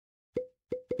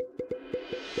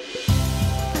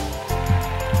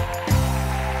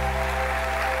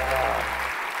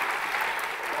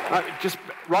Just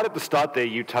right at the start there,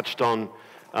 you touched on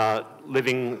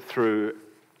living through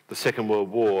the Second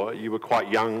World War. You were quite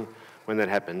young when that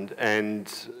happened, and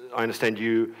I understand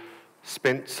you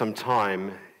spent some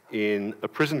time in a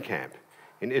prison camp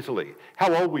in Italy.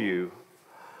 How old were you?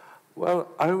 Well,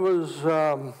 I was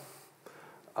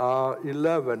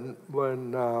 11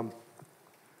 when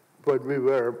we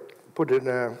were put in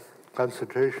a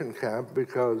concentration camp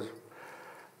because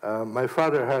my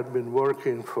father had been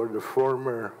working for the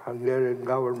former Hungarian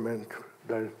government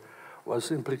that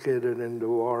was implicated in the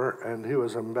war, and he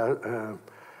was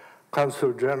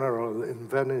consul general in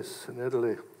Venice, in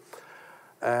Italy.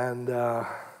 And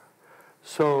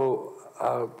so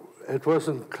it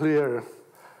wasn't clear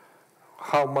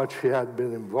how much he had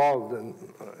been involved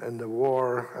in the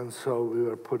war, and so we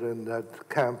were put in that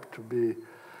camp to be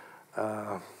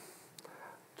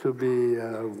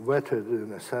vetted,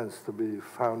 in a sense, to be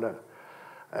found out.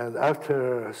 And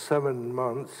after 7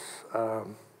 months,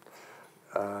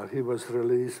 he was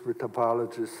released with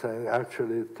apologies, saying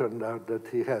actually it turned out that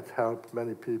he had helped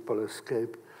many people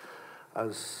escape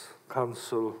as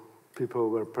consul. People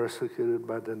were persecuted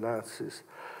by the Nazis.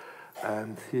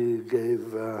 And he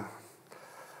gave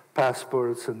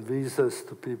passports and visas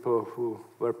to people who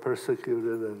were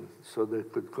persecuted, and so they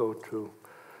could go to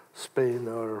Spain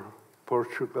or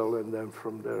Portugal, and then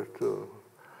from there to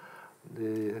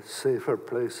the safer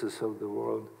places of the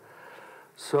world.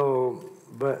 So,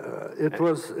 but it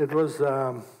was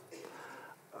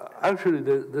actually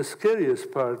the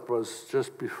scariest part was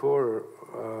just before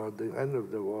the end of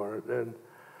the war. Then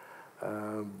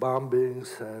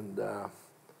bombings and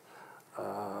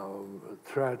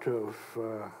threat of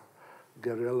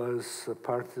guerrillas,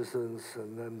 partisans,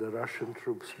 and then the Russian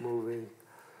troops moving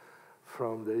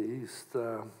from the east.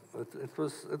 It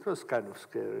was kind of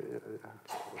scary.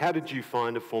 How did you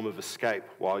find a form of escape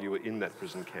while you were in that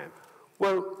prison camp?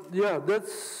 Well, yeah,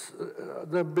 that's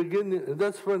the beginning.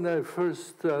 That's when I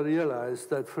first realized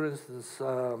that, for instance,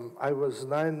 I was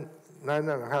nine and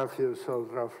a half years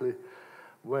old, roughly,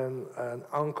 when an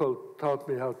uncle taught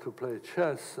me how to play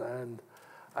chess, and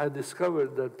I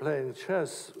discovered that playing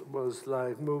chess was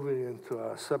like moving into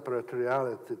a separate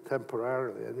reality,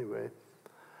 temporarily anyway.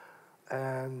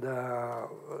 And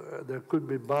there could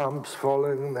be bombs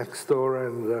falling next door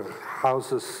and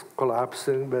houses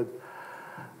collapsing,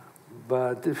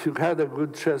 but if you had a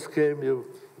good chess game, you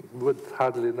would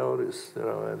hardly notice, you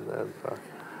know.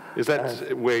 Is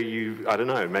that where you, I don't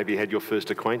know, maybe had your first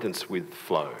acquaintance with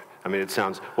flow? I mean, it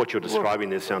sounds, what you're describing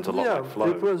there sounds a lot like flow.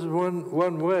 Yeah, it was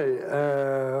one way.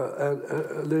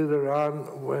 Later on,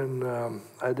 when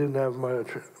I didn't have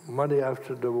much money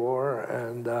after the war,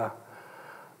 and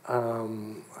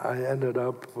I ended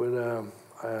up with a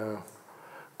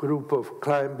group of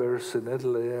climbers in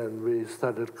Italy, and we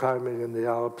started climbing in the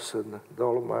Alps and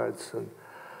Dolomites, and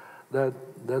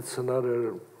that's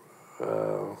another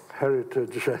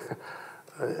heritage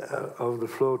of the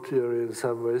flow theory in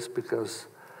some ways, because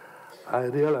I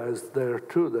realized there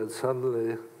too that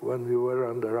suddenly when we were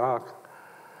on the rock,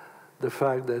 the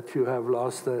fact that you have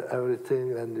lost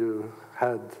everything and you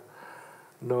had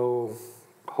no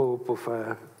hope of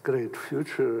a great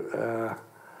future,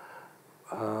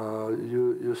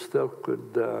 you still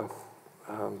could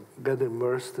get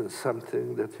immersed in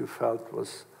something that you felt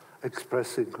was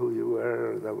expressing who you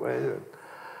were in a way,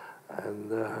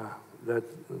 and that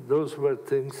those were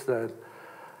things that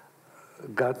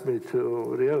got me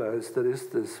to realize there is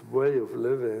this way of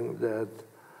living that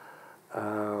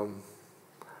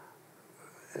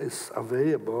is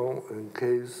available in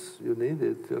case you need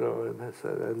it, you know.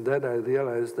 And then I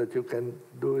realized that you can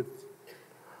do it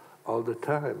all the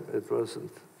time. It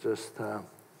wasn't just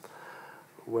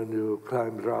when you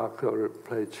climbed rock or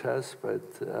played chess,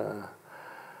 but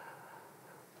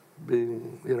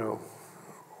being, you know,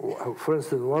 for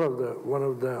instance, one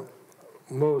of the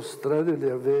most readily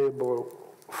available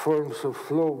forms of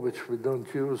flow, which we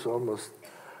don't use almost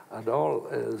at all,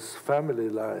 is family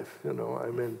life. You know,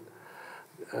 I mean,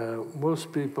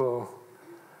 most people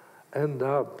end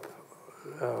up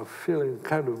feeling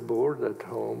kind of bored at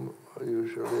home,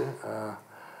 usually.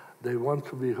 They want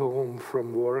to be home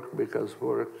from work because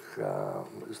work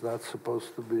is not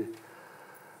supposed to be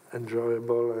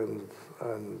enjoyable, and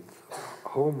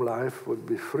home life would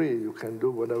be free. You can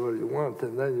do whatever you want,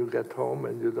 and then you get home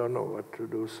and you don't know what to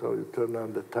do, so you turn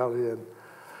on the telly and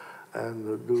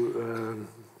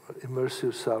immerse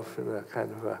yourself in a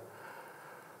kind of a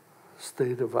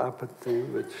state of apathy,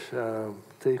 which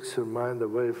takes your mind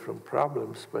away from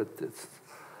problems, but it's,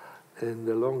 in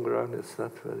the long run, it's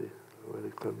not very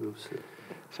conducive.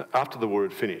 So after the war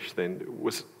had finished, then,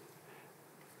 was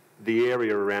the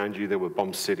area around you, there were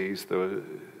bomb cities, there were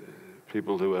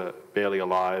people who were barely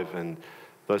alive, and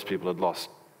those people had lost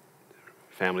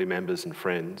family members and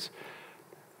friends.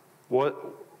 What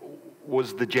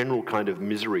was the general kind of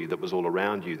misery that was all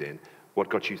around you then? What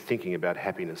got you thinking about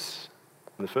happiness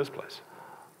in the first place?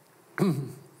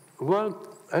 Well,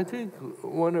 I think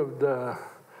one of the,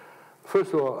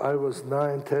 first of all, I was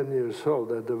 9, 10 years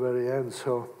old at the very end,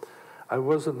 so I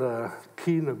wasn't a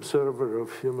keen observer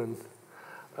of human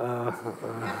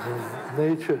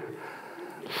nature.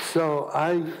 So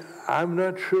I'm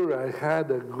not sure I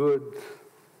had a good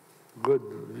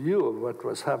view of what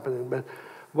was happening, but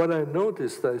what I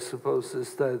noticed, I suppose,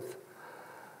 is that,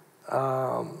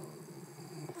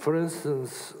 for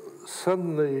instance,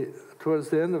 suddenly, towards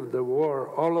the end of the war,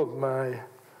 all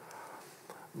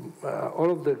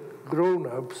of the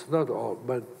grown-ups, not all,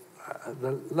 but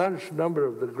the large number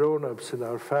of the grown-ups in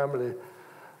our family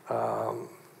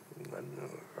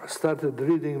started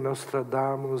reading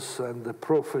Nostradamus and the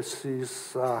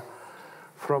prophecies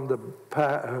from the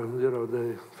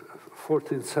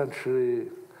 14th century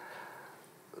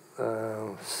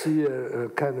seer,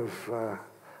 kind of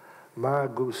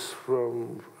magus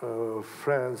from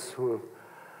France, who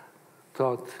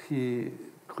thought he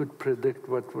could predict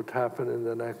what would happen in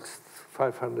the next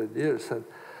 500 years. And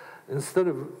instead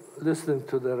of listening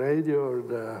to the radio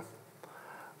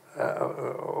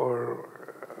or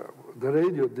the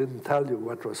radio didn't tell you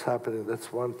what was happening,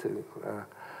 that's one thing.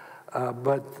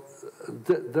 But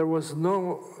there was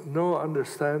no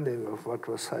understanding of what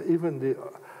was happening. Even the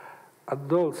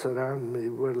adults around me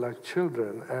were like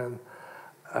children, and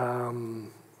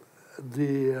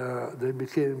they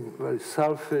became very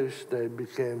selfish. They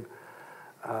became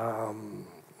kind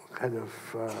of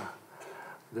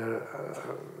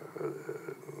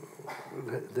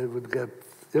they would get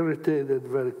irritated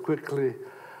very quickly,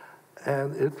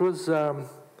 and it was a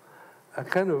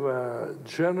kind of a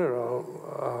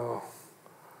general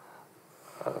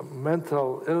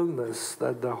mental illness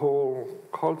that the whole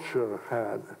culture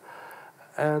had,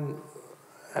 and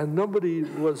nobody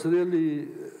was really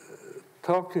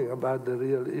talking about the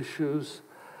real issues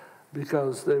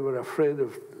because they were afraid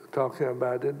of talking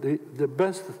about it. The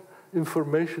best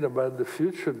information about the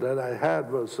future that I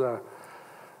had was a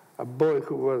boy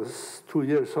who was 2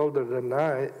 years older than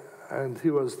I, and he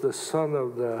was the son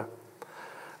of the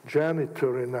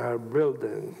janitor in our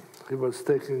building. He was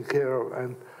taking care of,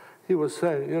 and he was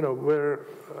saying, you know, where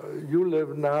you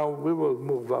live now, we will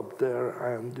move up there,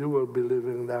 and you will be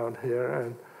living down here,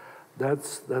 and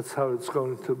that's how it's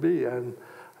going to be.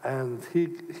 And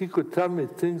he could tell me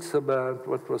things about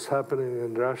what was happening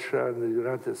in Russia and the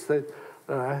United States,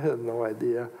 and I had no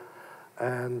idea,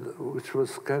 and which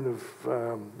was kind of,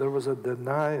 there was a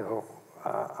denial,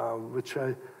 which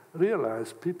I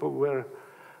realized people were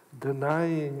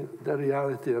denying the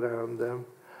reality around them.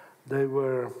 They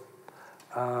were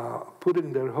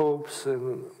putting their hopes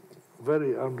in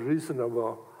very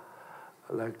unreasonable,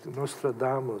 like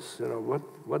Nostradamus, you know,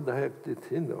 what the heck did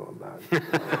he know about it?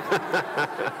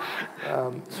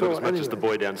 So not as much as the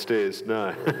boy downstairs,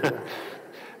 no. Yeah.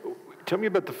 Tell me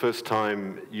about the first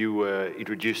time you were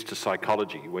introduced to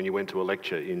psychology, when you went to a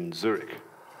lecture in Zurich.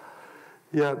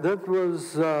 Yeah, that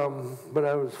was when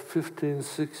I was 15,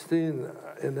 16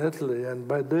 in Italy, and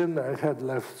by then I had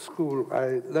left school.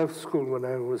 I left school when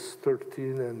I was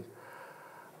 13, and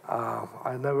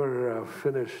I never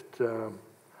finished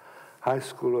high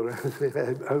school or anything.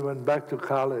 I went back to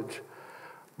college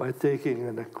by taking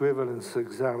an equivalence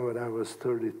exam when I was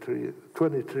 23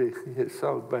 years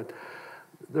old, but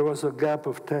there was a gap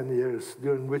of 10 years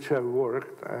during which I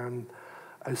worked, and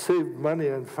I saved money,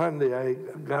 and finally I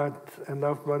got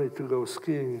enough money to go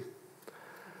skiing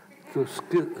to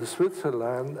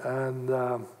Switzerland, and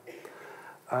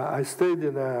I stayed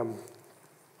in a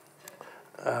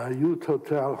youth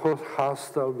hotel,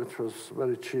 hostel, which was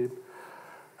very cheap,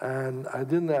 and I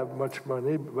didn't have much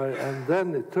money, and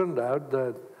then it turned out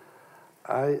that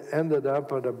I ended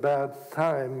up at a bad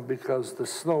time because the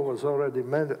snow was already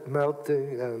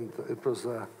melting, and it was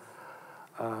a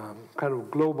kind of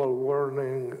global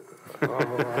warming.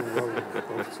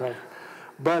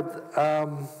 But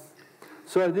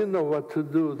so I didn't know what to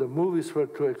do. The movies were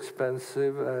too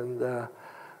expensive, and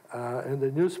in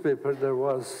the newspaper there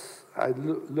was, I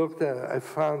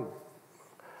found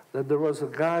that there was a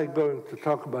guy going to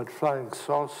talk about flying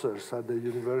saucers at the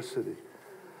university.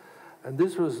 And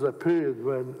this was a period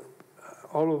when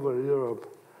all over Europe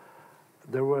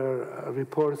there were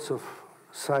reports of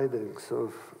sightings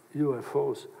of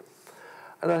UFOs.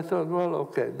 And I thought, well,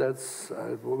 okay,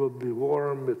 it will be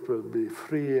warm, it will be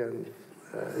free, and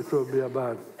it will be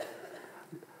about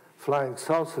flying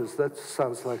saucers. That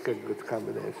sounds like a good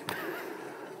combination.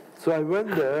 So I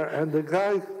went there, and the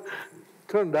guy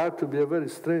turned out to be a very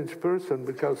strange person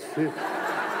because he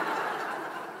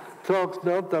talked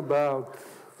not about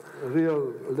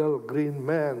real little green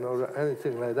men or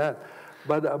anything like that,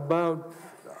 but about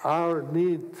our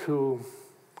need to,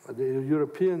 the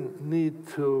European need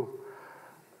to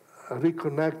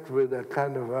reconnect with a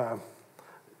kind of a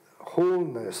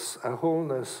wholeness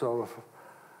of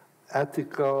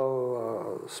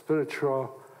ethical,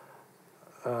 spiritual,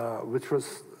 which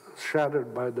was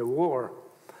shattered by the war.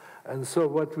 And so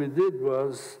what we did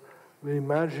was we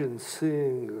imagined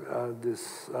seeing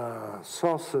these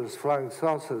saucers, flying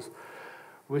saucers,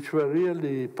 which were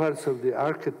really parts of the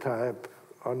archetype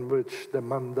on which the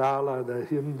mandala, the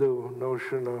Hindu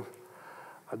notion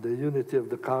of the unity of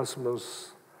the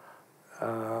cosmos,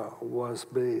 was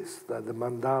based. That the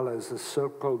mandala is a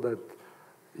circle that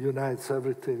unites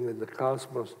everything in the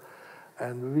cosmos.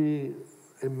 And we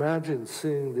imagined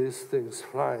seeing these things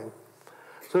flying.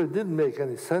 So it didn't make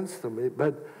any sense to me,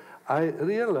 but I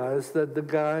realized that the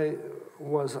guy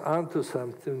was onto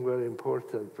something very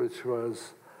important, which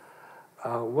was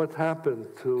what happened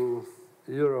to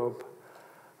Europe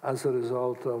as a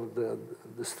result of the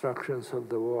destructions of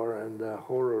the war and the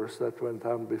horrors that went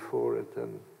on before it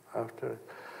and after it.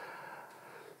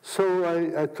 So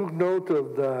I took note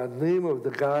of the name of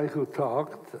the guy who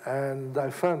talked, and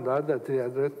I found out that he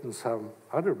had written some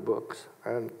other books,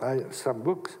 and some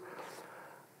books.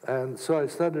 And so I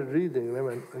started reading them,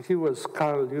 and he was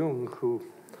Carl Jung, who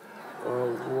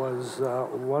was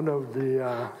one of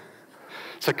the...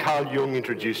 So Carl Jung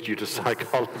introduced you to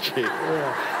psychology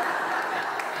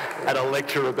at a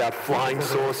lecture about flying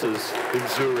saucers in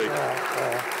Zurich.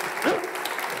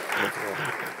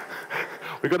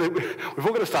 We've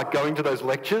all got to start going to those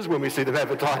lectures when we see them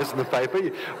advertised in the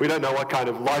paper. We don't know what kind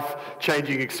of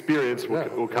life-changing experience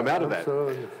will come out of that.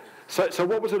 Absolutely. So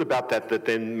what was it about that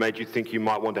then made you think you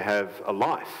might want to have a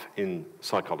life in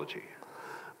psychology?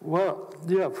 Well,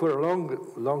 yeah, for a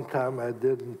long time I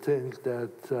didn't think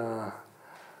that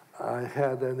I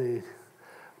had any...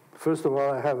 First of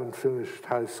all, I haven't finished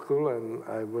high school, and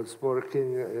I was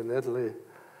working in Italy.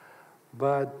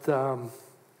 But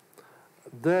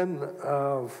then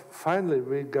finally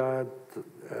we got,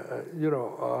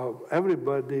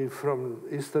 everybody from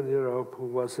Eastern Europe who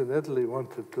was in Italy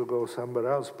wanted to go somewhere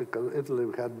else because Italy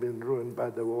had been ruined by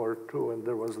the war too, and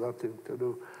there was nothing to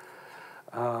do.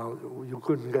 You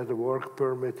couldn't get a work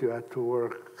permit. You had to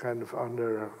work kind of on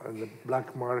the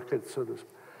black market, so to speak.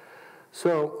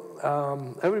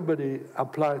 So everybody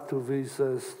applied to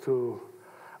visas to,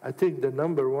 I think the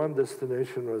number one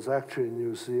destination was actually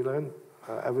New Zealand.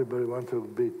 Everybody wanted to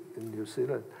be in New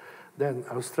Zealand. Then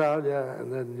Australia,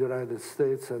 and then United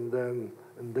States, and then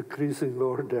in decreasing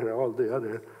order, all the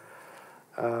other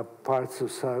parts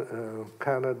of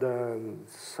Canada and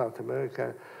South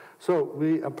America. So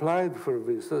we applied for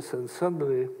visas, and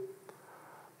suddenly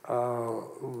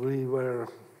we were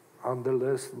on the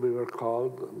list. We were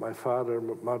called, my father,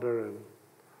 mother, and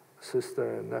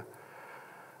sister,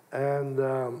 and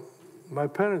my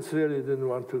parents really didn't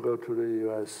want to go to the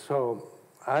U.S. So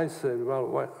I said,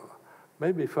 well,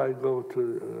 maybe if I go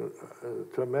to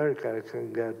America, I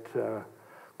can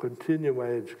continue my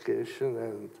education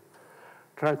and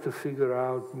try to figure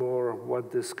out more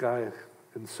what this guy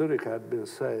in Zurich had been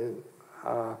saying,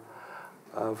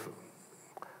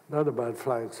 not about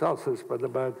flying saucers, but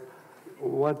about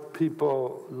what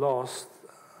people lost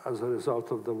as a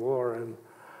result of the war and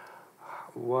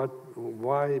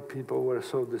why people were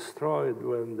so destroyed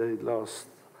when they lost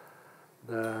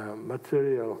the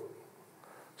material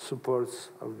supports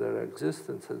of their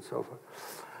existence and so forth.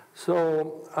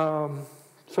 So,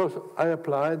 so I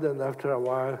applied, and after a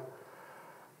while,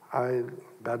 I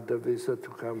got the visa to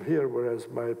come here, whereas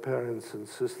my parents and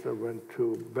sister went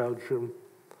to Belgium,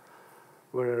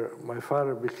 where my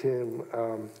father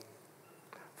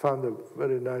found a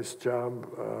very nice job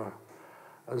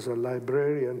as a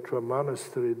librarian to a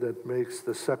monastery that makes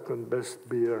the second best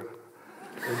beer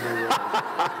in the world.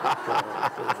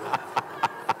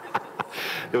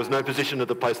 There was no position at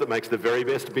the place that makes the very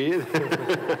best beer.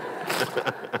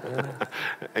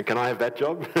 And can I have that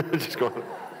job? Just go on.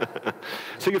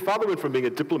 So your father went from being a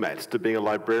diplomat to being a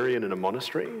librarian in a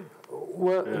monastery?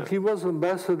 Well, yeah. He was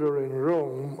ambassador in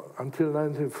Rome until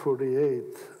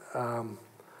 1948.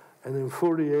 And in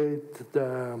 48,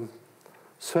 the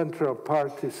Centre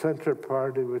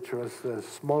Party, which was the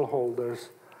smallholders,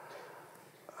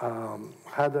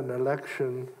 had an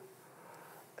election,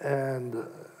 and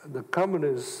the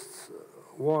communists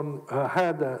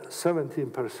had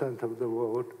 17% of the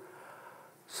vote,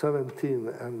 17,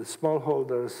 and the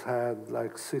smallholders had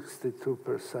like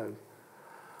 62%.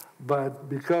 But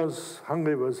because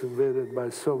Hungary was invaded by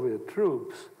Soviet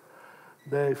troops,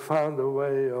 they found a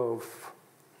way of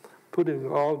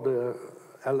putting all the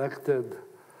elected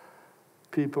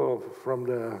people from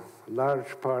the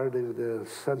large party, the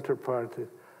center party,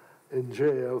 in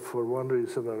jail for one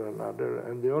reason or another.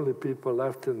 And the only people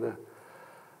left in the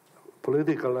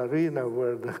political arena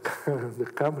were the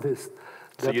communist.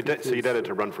 So your dad had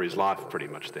to run for his life pretty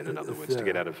much then, in other words, to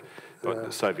get out of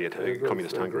the Soviet,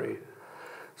 communist Hungary.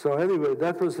 So anyway,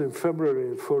 that was in February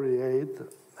in '48,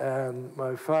 and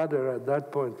my father at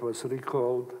that point was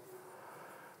recalled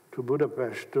to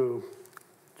Budapest to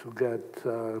get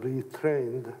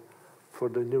retrained for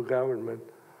the new government,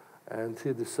 and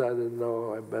he decided,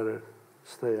 no, I better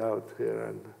stay out here.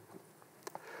 And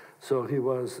so he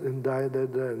was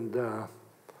indicted and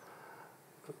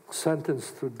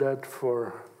sentenced to death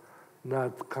for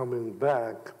not coming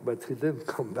back, but he didn't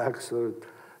come back, so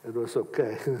it was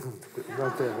okay.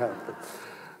 Nothing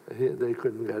happened. They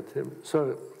couldn't get him.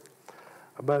 So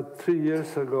about 3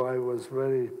 years ago, I was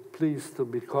very pleased to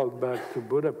be called back to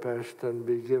Budapest and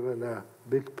be given a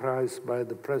big prize by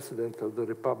the President of the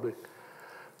Republic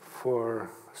for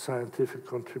scientific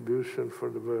contribution for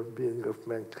the well-being of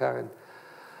mankind.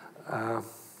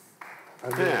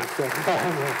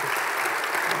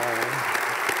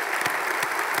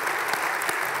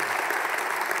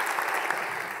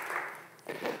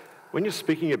 When you're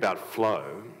speaking about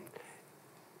flow,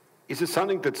 is it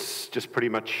something that's just pretty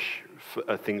much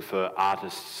a thing for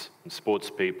artists and sports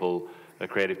people,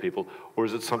 creative people, or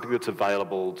is it something that's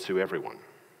available to everyone?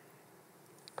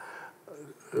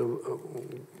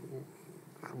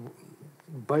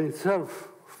 By itself,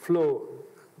 flow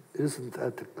isn't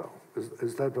ethical.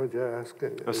 Is that what you're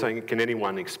asking? I was saying, can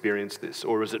anyone experience this,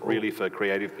 or is it really for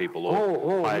creative people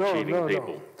or high-achieving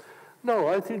people? No,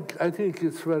 I think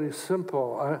it's very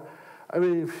simple. I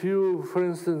mean, if you, for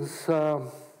instance,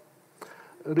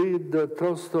 read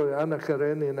Tolstoy, Anna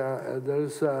Karenina,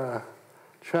 there's a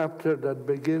chapter that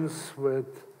begins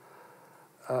with,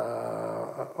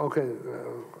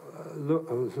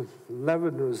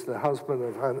 Levin, who's the husband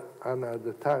of Anna at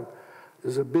the time,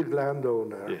 is a big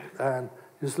landowner, and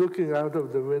he's looking out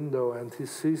of the window and he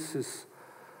sees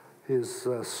his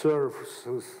serfs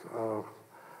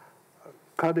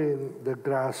cutting the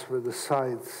grass with the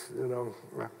scythes, you know,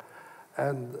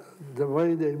 and the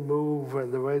way they move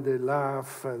and the way they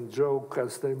laugh and joke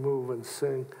as they move and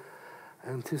sing.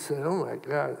 And he said, oh my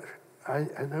God, I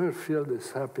never feel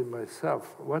this happy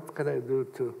myself. What can I do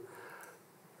to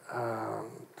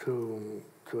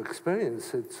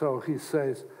experience it? So he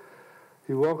says,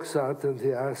 he walks out and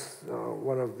he asks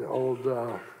one of the old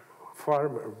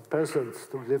peasants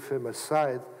to give him a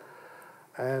scythe,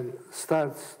 and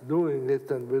starts doing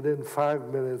it, and within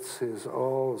 5 minutes he's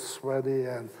all sweaty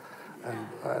and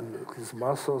his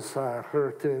muscles are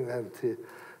hurting, and he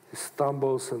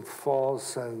stumbles and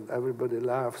falls, and everybody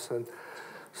laughs. And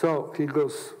so he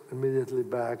goes immediately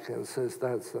back and says,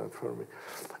 that's not for me.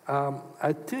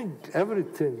 I think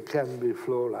everything can be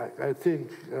flow-like. I think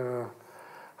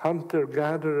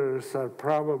hunter-gatherers are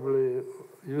probably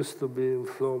used to be in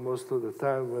flow most of the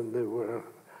time when they were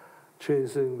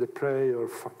chasing the prey or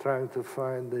trying to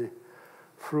find the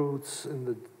fruits in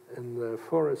the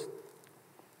forest.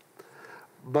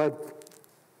 But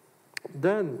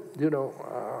then, you know,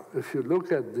 if you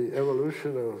look at the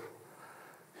evolution of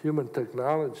human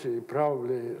technology,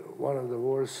 probably one of the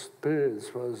worst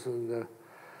periods was in the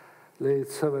late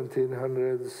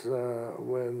 1700s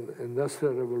when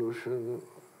Industrial Revolution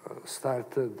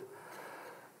started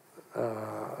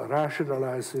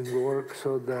rationalizing work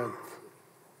so that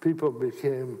people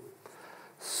became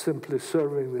simply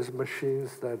serving these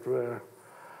machines that were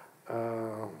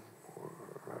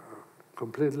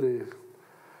completely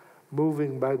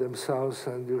moving by themselves,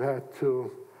 and you had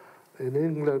to, in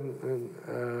England in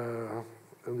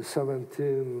the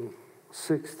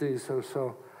 1760s or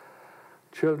so,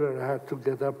 children had to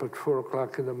get up at 4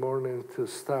 o'clock in the morning to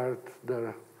start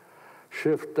their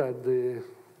shift at the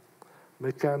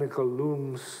mechanical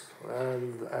looms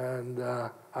and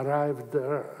arrive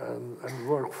there and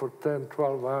work for 10,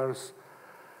 12 hours.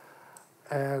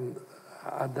 And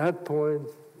at that point,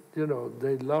 you know,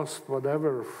 they lost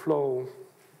whatever flow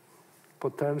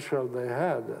potential they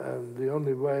had, and the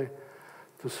only way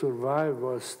to survive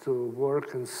was to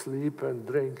work and sleep and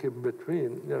drink in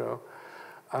between, you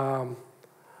know.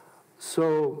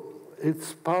 So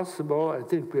it's possible. I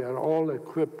think we are all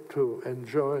equipped to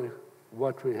enjoy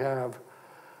what we have,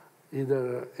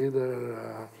 either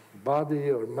body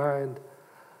or mind,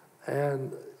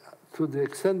 and to the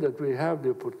extent that we have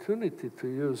the opportunity to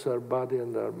use our body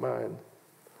and our mind,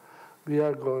 we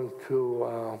are going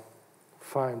to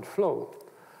find flow.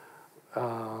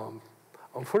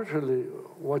 Unfortunately,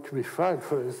 what we find,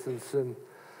 for instance, in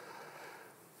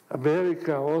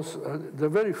America, also, the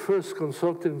very first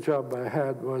consulting job I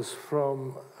had was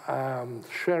from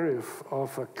sheriff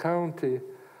of a county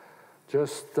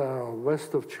just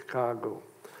west of Chicago,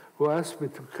 who asked me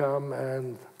to come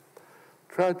and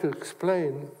try to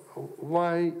explain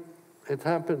why it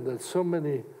happened that so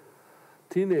many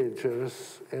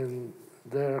teenagers in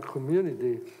their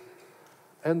community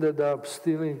ended up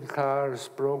stealing cars,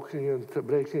 breaking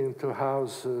into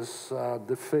houses,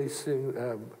 defacing,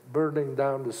 burning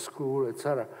down the school,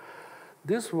 etc.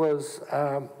 This was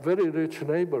a very rich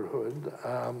neighborhood,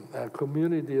 a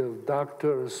community of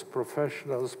doctors,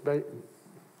 professionals,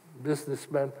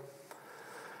 businessmen.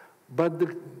 But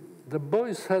the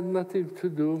boys had nothing to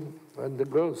do, and the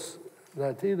girls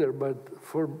not either, but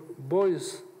for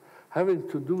boys, having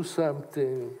to do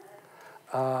something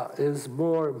is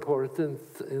more important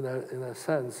in a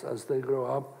sense as they grow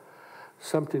up,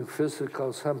 something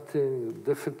physical, something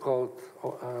difficult,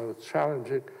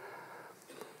 challenging.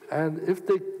 And if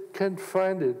they can't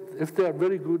find it, if they are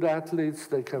very good athletes,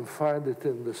 they can find it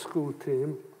in the school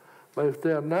team. But if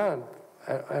they are not,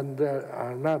 and they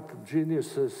are not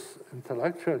geniuses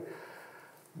intellectually,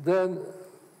 then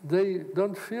they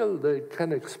don't feel they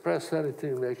can express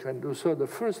anything they can do. So the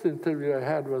first interview I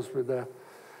had was with a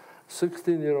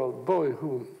 16-year-old boy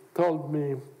who told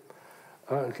me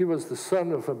he was the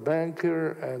son of a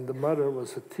banker and the mother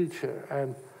was a teacher.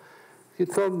 And he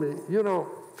told me, you know,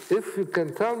 if you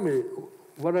can tell me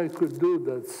what I could do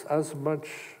that's as much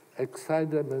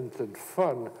excitement and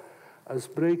fun as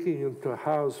breaking into a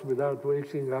house without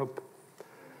waking up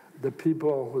the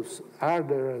people who are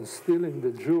there and stealing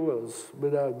the jewels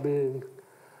without being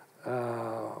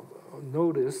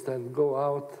noticed and go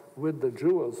out with the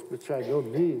jewels, which I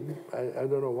don't need. I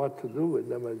don't know what to do with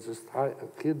them. I just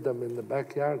hid them in the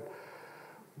backyard.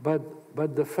 But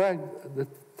the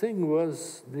thing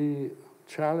was the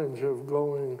challenge of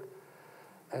going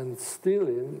and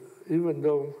stealing, even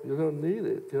though you don't need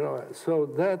it, you know. So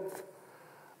that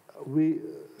we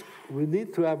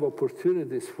need to have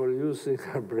opportunities for using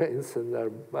our brains and our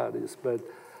bodies,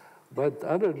 but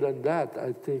other than that,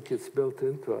 I think it's built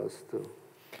into us too.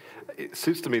 It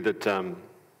seems to me that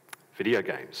video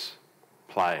games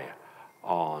play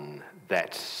on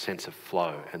that sense of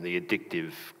flow and the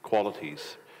addictive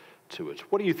qualities to it.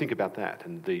 What do you think about that?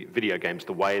 And the video games,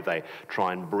 the way they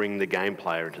try and bring the game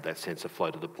player into that sense of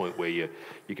flow to the point where you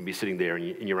can be sitting there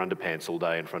in your underpants all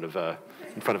day in front of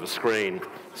a screen,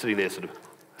 sitting there sort of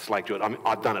slake-jawed.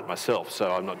 I've done it myself,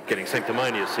 so I'm not getting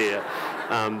sanctimonious here.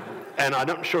 And I'm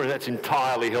not sure that's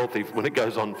entirely healthy when it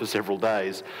goes on for several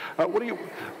days. What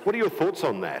are your thoughts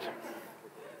on that?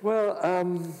 Well,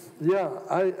 yeah,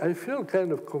 I feel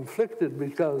kind of conflicted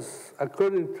because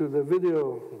according to the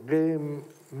video game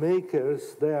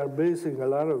makers, they are basing a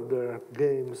lot of their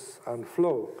games on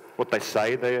flow. What they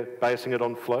say they're basing it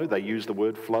on flow? They use the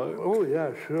word flow? Oh,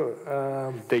 yeah, sure.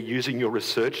 They're using your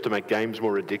research to make games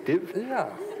more addictive? Yeah.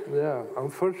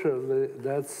 Unfortunately,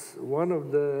 that's one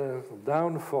of the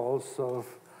downfalls of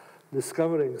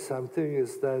discovering something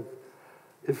is that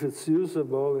if it's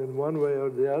usable in one way or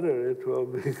the other, it will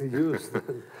be used.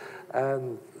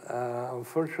 And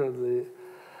unfortunately,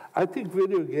 I think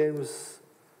video games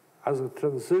as a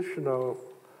transitional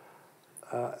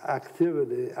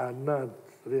activity are not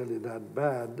really that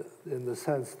bad in the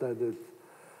sense that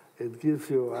it gives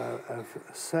you a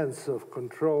sense of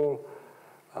control.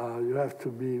 You have to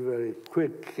be very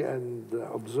quick and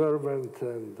observant,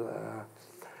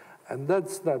 and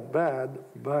that's not bad,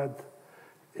 but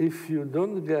if you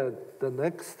don't get the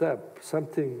next step,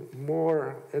 something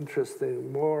more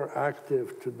interesting, more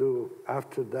active to do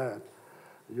after that,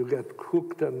 you get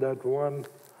hooked on that one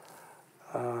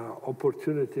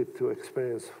opportunity to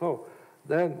experience flow,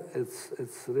 then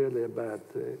it's really a bad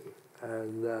thing.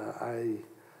 And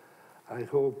I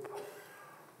hope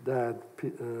that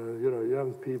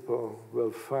young people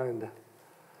will find.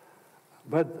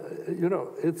 But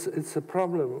it's a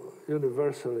problem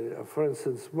universally. For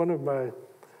instance, one of my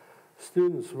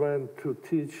students went to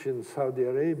teach in Saudi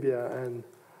Arabia,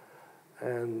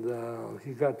 and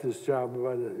he got this job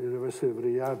at the University of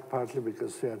Riyadh partly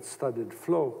because he had studied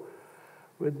flow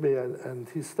with me, and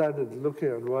he started looking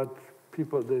at what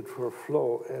people did for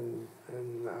flow in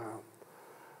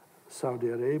Saudi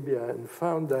Arabia and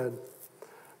found that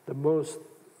the most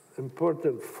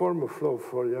important form of flow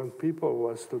for young people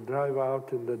was to drive out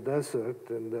in the desert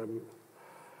in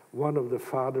one of the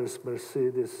father's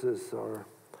Mercedeses or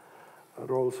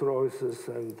Rolls Royces,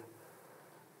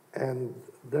 and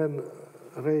then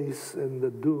race in the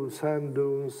dunes, sand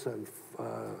dunes, and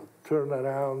turn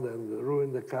around and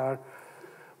ruin the car.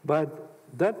 But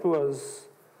that was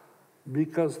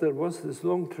because there was this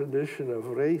long tradition of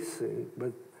racing,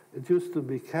 but it used to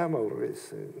be camel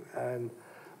racing. And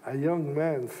a young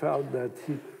man felt that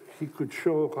he could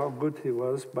show how good he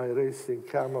was by racing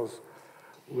camels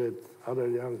with other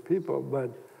young people.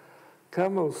 But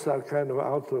camels are kind of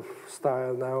out of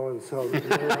style now, and so you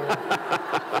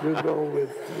go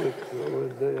with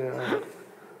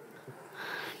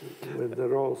the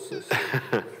Rolls.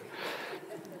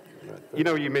 You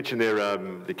know, you mentioned there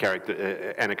the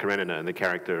character Anna Karenina and the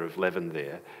character of Levin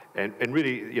there, and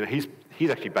really, you know, he's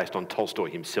actually based on Tolstoy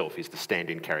himself. He's the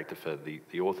stand-in character for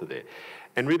the author there,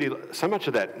 and really, so much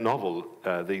of that novel,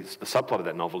 the subplot of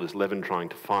that novel is Levin trying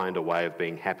to find a way of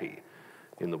being happy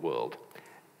in the world,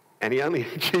 and he only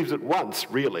achieves it once,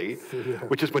 really,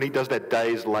 which is when he does that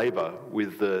day's labour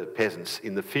with the peasants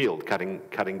in the field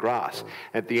cutting grass.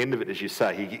 At the end of it, as you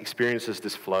say, he experiences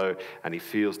this flow and he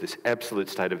feels this absolute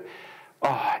state of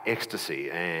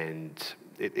ecstasy, and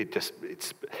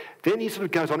then he sort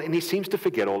of goes on and he seems to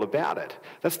forget all about it.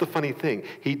 That's the funny thing.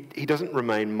 He doesn't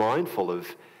remain mindful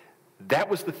of that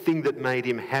was the thing that made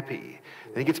him happy.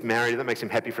 And he gets married, and that makes him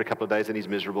happy for a couple of days, and he's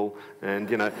miserable, and,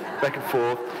 you know, back and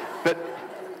forth. But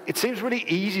it seems really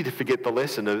easy to forget the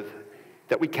lesson of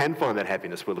that we can find that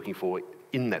happiness we're looking for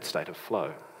in that state of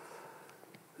flow.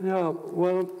 Yeah,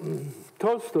 well,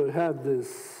 Tolstoy had this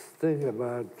thing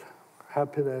about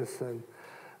happiness, and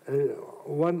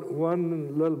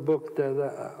one little book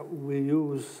that we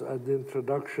use at the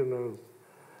introduction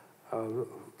of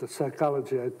the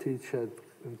psychology I teach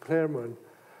in Claremont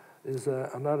is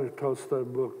another Tolstoy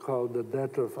book called The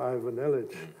Death of Ivan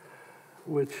Ilyich,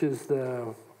 which is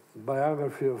the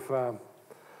biography of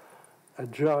a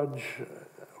judge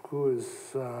who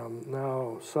is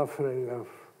now suffering of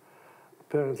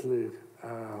apparently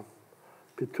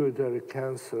pituitary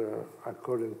cancer,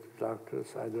 according to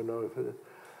doctors. I don't know if it is.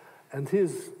 And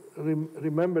he's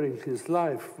remembering his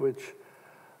life, which,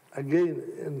 again,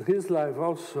 in his life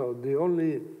also, the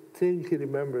only thing he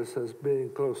remembers as being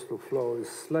close to flow is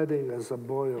sledding as a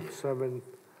boy of 7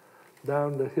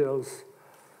 down the hills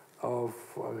of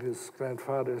his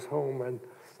grandfather's home. And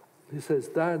he says,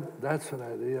 Dad, that's when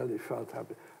I really felt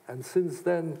happy. And since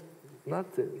then,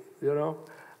 nothing, you know?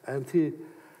 And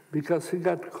because he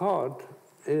got caught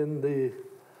in the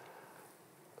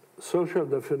social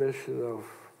definition of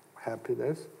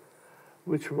happiness,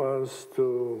 which was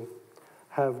to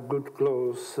have good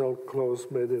clothes, silk clothes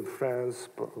made in France,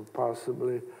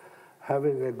 possibly,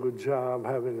 having a good job,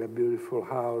 having a beautiful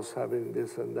house, having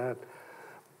this and that.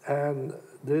 And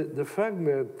the fact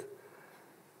that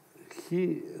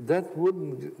that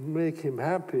wouldn't make him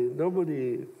happy,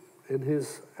 nobody in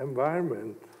his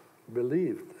environment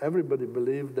believed. Everybody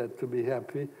believed that to be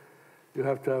happy, you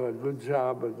have to have a good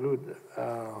job, a good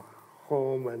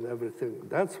home and everything.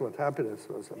 That's what happiness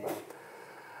was about.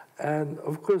 And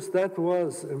of course, that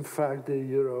was, in fact, the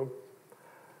Europe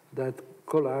that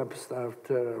collapsed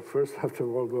first after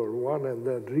World War I and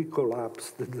then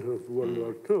recollapsed in World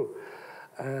War II.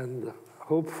 And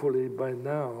hopefully by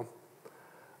now,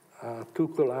 2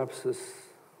 collapses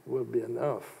will be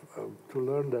enough to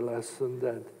learn the lesson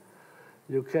that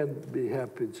you can't be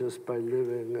happy just by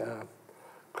living a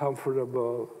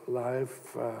comfortable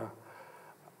life,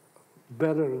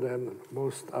 better than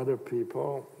most other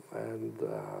people, and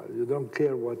you don't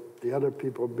care what the other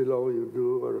people below you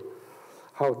do or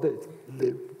how they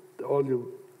live. All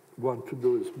you want to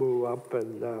do is move up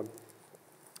and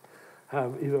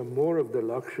have even more of the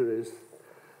luxuries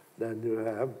than you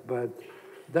have, but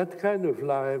that kind of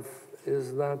life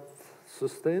is not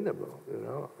sustainable, you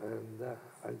know, and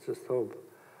I just hope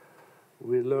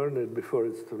we learn it before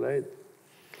it's too late.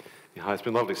 Mihaly, it's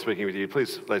been lovely speaking with you.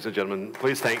 Please, ladies and gentlemen,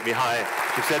 please thank Mihaly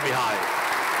Csikszentmihalyi.